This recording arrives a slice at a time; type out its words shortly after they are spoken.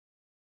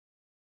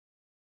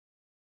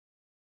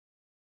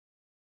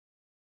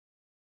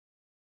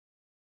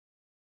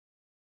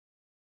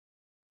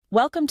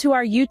Welcome to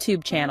our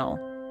YouTube channel.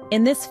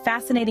 In this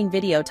fascinating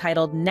video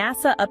titled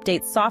NASA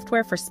Updates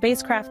Software for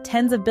Spacecraft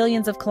Tens of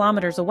Billions of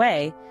Kilometers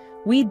Away,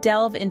 we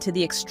delve into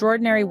the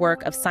extraordinary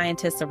work of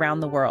scientists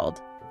around the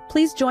world.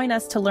 Please join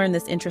us to learn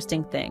this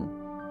interesting thing.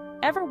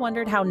 Ever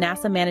wondered how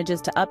NASA manages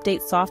to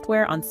update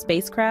software on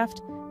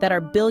spacecraft that are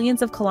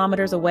billions of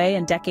kilometers away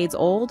and decades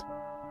old?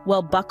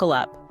 Well, buckle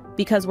up,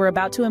 because we're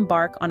about to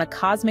embark on a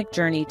cosmic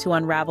journey to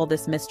unravel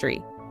this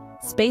mystery.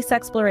 Space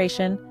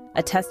exploration,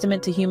 a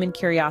testament to human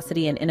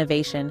curiosity and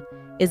innovation,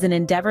 is an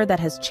endeavor that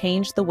has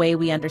changed the way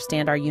we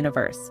understand our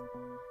universe.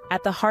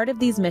 At the heart of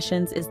these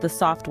missions is the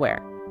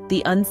software,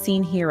 the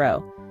unseen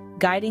hero,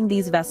 guiding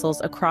these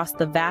vessels across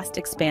the vast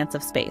expanse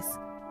of space.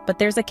 But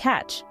there's a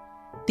catch.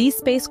 These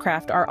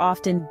spacecraft are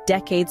often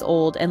decades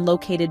old and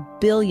located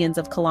billions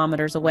of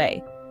kilometers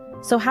away.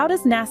 So how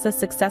does NASA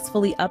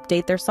successfully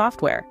update their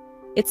software?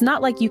 It's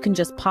not like you can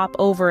just pop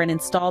over and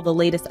install the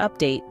latest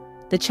update.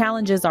 The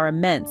challenges are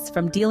immense,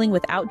 from dealing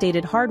with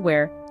outdated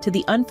hardware to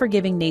the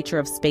unforgiving nature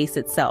of space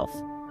itself.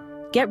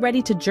 Get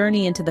ready to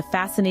journey into the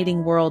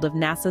fascinating world of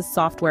NASA's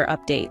software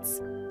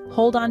updates.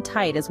 Hold on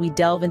tight as we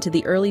delve into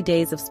the early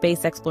days of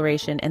space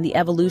exploration and the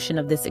evolution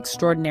of this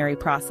extraordinary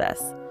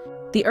process.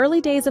 The early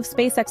days of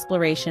space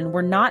exploration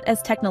were not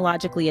as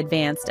technologically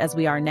advanced as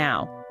we are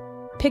now.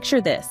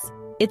 Picture this: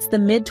 it's the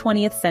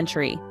mid-20th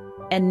century,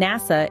 and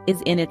NASA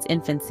is in its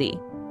infancy.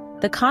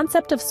 The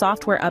concept of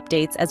software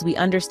updates as we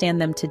understand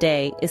them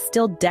today is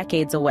still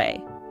decades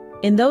away.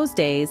 In those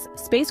days,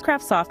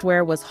 spacecraft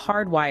software was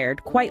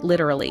hardwired, quite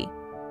literally.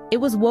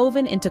 It was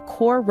woven into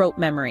core rote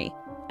memory,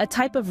 a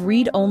type of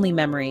read-only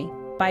memory,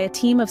 by a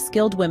team of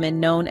skilled women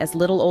known as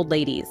little old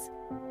ladies.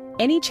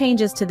 Any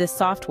changes to this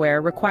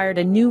software required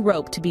a new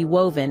rope to be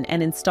woven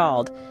and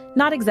installed,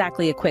 not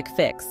exactly a quick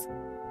fix.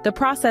 The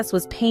process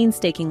was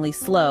painstakingly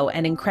slow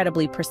and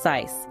incredibly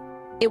precise.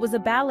 It was a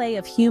ballet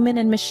of human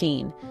and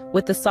machine,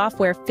 with the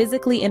software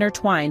physically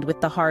intertwined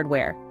with the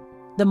hardware.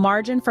 The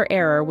margin for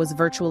error was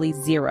virtually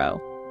zero.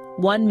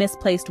 One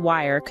misplaced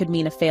wire could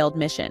mean a failed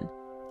mission.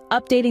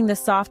 Updating the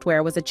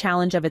software was a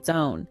challenge of its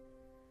own.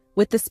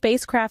 With the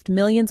spacecraft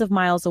millions of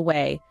miles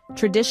away,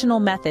 traditional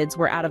methods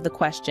were out of the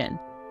question.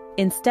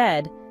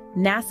 Instead,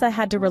 NASA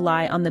had to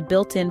rely on the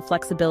built-in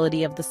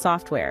flexibility of the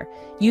software,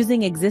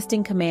 using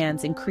existing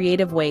commands in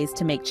creative ways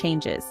to make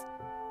changes.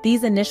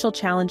 These initial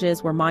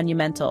challenges were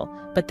monumental,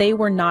 but they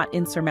were not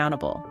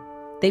insurmountable.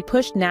 They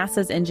pushed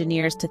NASA's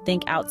engineers to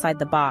think outside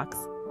the box,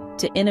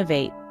 to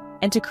innovate,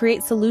 and to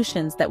create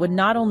solutions that would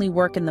not only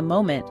work in the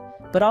moment,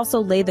 but also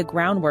lay the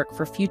groundwork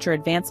for future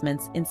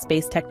advancements in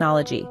space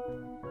technology.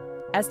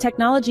 As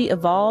technology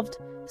evolved,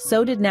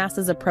 so did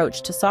NASA's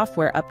approach to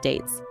software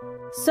updates.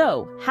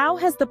 So, how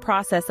has the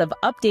process of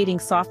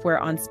updating software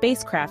on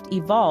spacecraft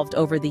evolved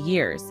over the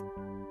years?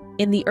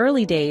 In the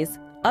early days,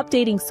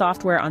 updating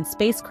software on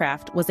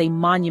spacecraft was a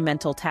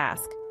monumental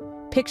task.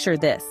 Picture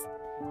this: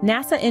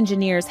 NASA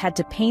engineers had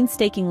to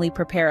painstakingly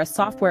prepare a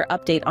software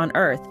update on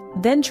Earth,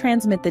 then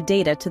transmit the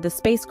data to the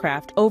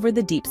spacecraft over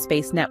the Deep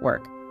Space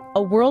Network,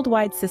 a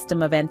worldwide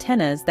system of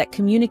antennas that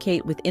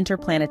communicate with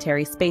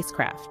interplanetary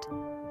spacecraft.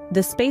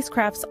 The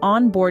spacecraft's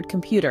onboard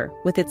computer,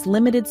 with its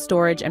limited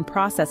storage and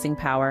processing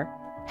power,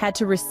 had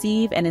to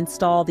receive and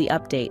install the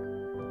update,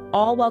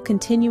 all while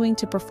continuing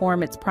to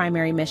perform its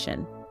primary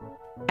mission.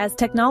 As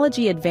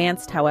technology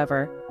advanced,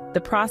 however,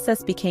 the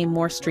process became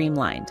more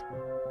streamlined.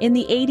 In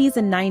the 80s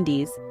and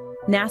 90s,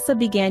 NASA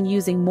began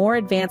using more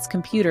advanced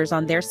computers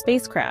on their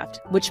spacecraft,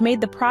 which made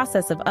the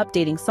process of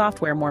updating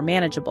software more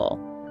manageable.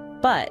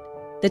 But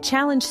the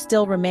challenge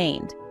still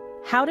remained: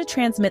 how to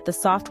transmit the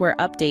software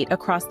update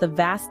across the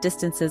vast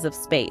distances of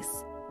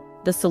space.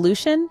 The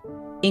solution?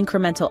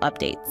 Incremental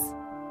updates.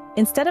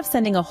 Instead of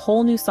sending a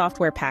whole new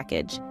software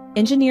package,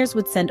 engineers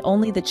would send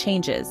only the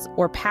changes,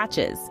 or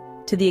patches,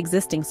 to the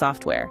existing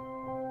software.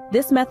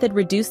 This method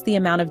reduced the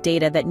amount of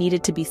data that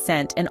needed to be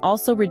sent and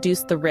also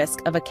reduced the risk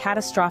of a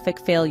catastrophic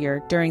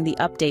failure during the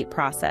update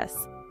process.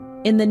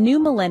 In the new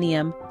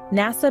millennium,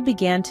 NASA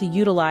began to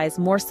utilize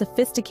more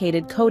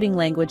sophisticated coding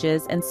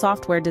languages and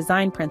software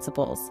design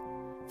principles.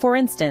 For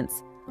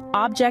instance,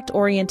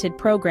 object-oriented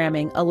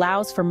programming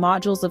allows for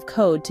modules of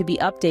code to be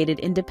updated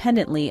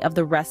independently of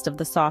the rest of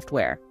the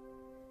software.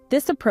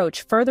 This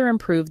approach further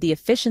improved the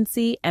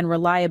efficiency and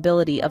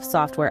reliability of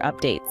software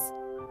updates.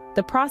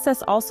 The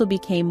process also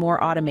became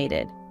more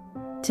automated.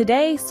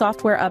 Today,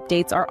 software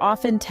updates are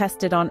often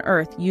tested on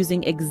Earth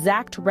using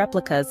exact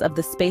replicas of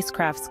the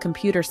spacecraft's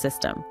computer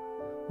system.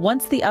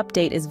 Once the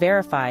update is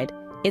verified,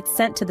 it's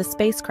sent to the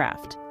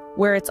spacecraft,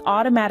 where it's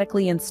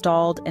automatically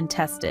installed and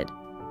tested.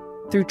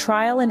 Through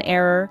trial and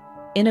error,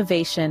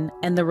 innovation,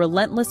 and the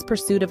relentless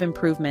pursuit of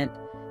improvement,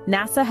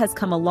 NASA has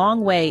come a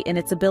long way in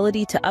its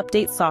ability to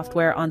update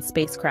software on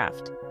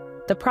spacecraft.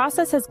 The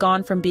process has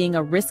gone from being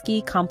a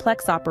risky,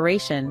 complex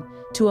operation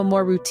to a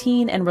more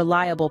routine and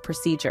reliable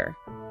procedure.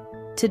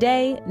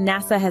 Today,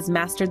 NASA has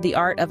mastered the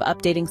art of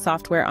updating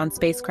software on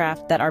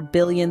spacecraft that are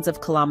billions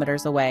of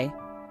kilometers away.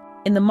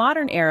 In the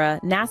modern era,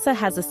 NASA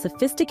has a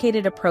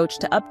sophisticated approach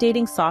to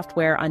updating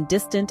software on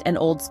distant and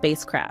old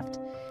spacecraft.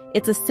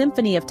 It's a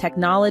symphony of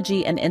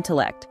technology and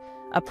intellect,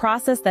 a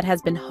process that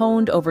has been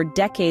honed over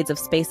decades of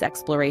space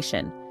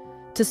exploration.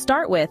 To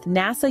start with,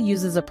 NASA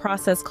uses a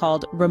process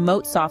called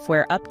remote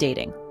software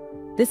updating.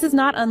 This is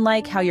not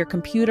unlike how your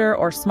computer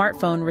or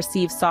smartphone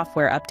receives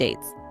software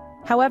updates.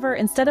 However,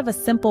 instead of a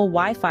simple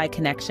Wi-Fi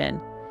connection,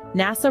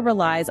 NASA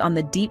relies on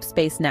the Deep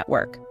Space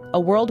Network,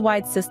 a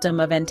worldwide system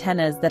of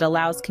antennas that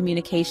allows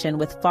communication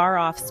with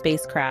far-off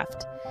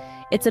spacecraft.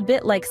 It's a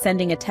bit like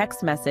sending a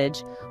text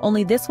message,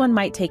 only this one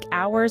might take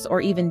hours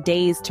or even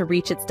days to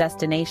reach its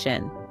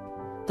destination.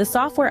 The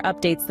software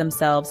updates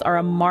themselves are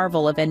a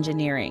marvel of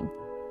engineering.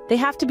 They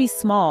have to be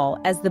small,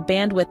 as the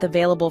bandwidth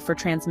available for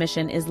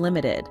transmission is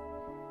limited.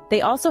 They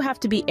also have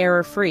to be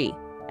error-free,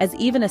 as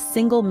even a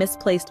single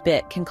misplaced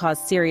bit can cause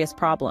serious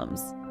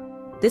problems.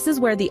 This is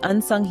where the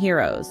unsung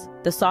heroes,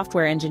 the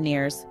software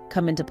engineers,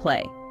 come into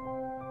play.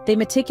 They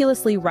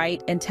meticulously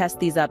write and test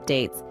these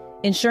updates,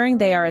 ensuring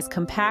they are as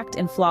compact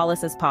and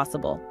flawless as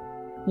possible.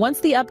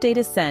 Once the update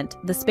is sent,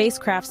 the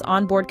spacecraft's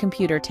onboard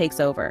computer takes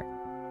over.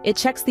 It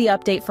checks the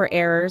update for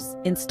errors,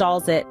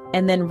 installs it,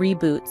 and then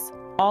reboots,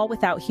 all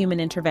without human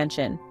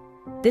intervention.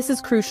 This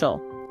is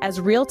crucial, as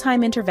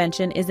real-time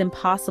intervention is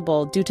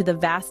impossible due to the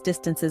vast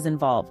distances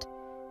involved.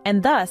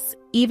 And thus,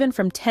 even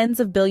from tens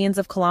of billions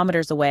of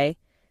kilometers away,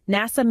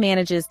 NASA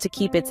manages to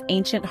keep its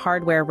ancient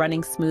hardware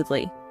running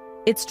smoothly.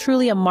 It's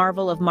truly a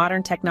marvel of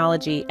modern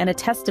technology and a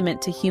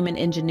testament to human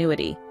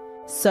ingenuity.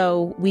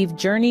 So, we've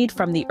journeyed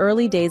from the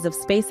early days of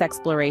space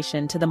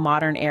exploration to the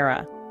modern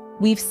era.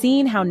 We've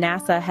seen how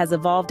NASA has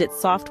evolved its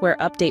software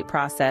update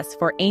process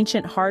for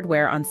ancient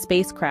hardware on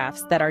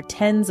spacecrafts that are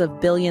tens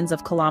of billions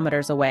of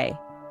kilometers away.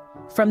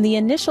 From the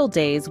initial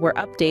days where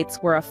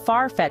updates were a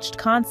far-fetched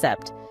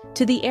concept,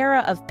 to the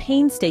era of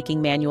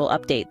painstaking manual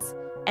updates,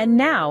 and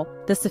now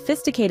the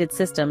sophisticated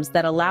systems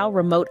that allow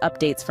remote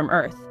updates from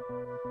Earth.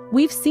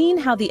 We've seen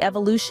how the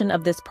evolution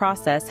of this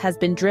process has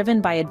been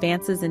driven by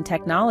advances in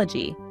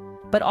technology,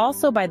 but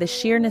also by the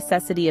sheer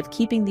necessity of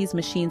keeping these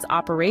machines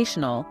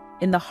operational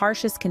in the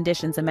harshest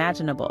conditions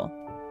imaginable.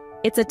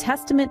 It's a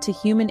testament to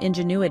human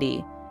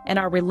ingenuity and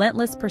our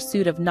relentless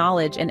pursuit of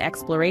knowledge and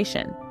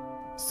exploration.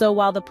 So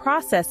while the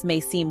process may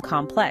seem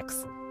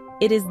complex,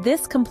 it is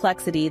this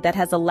complexity that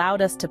has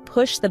allowed us to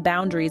push the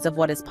boundaries of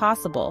what is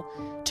possible,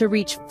 to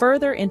reach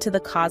further into the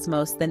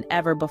cosmos than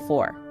ever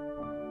before.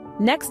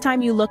 Next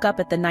time you look up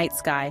at the night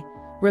sky,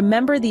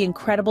 remember the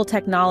incredible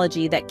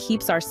technology that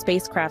keeps our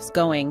spacecrafts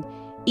going,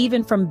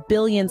 even from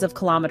billions of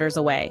kilometers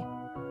away.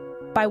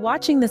 By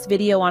watching this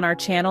video on our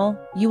channel,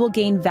 you will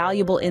gain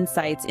valuable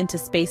insights into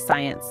space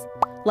science.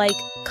 Like,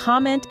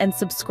 comment, and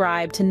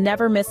subscribe to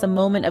never miss a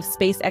moment of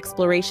space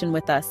exploration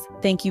with us.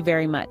 Thank you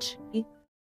very much.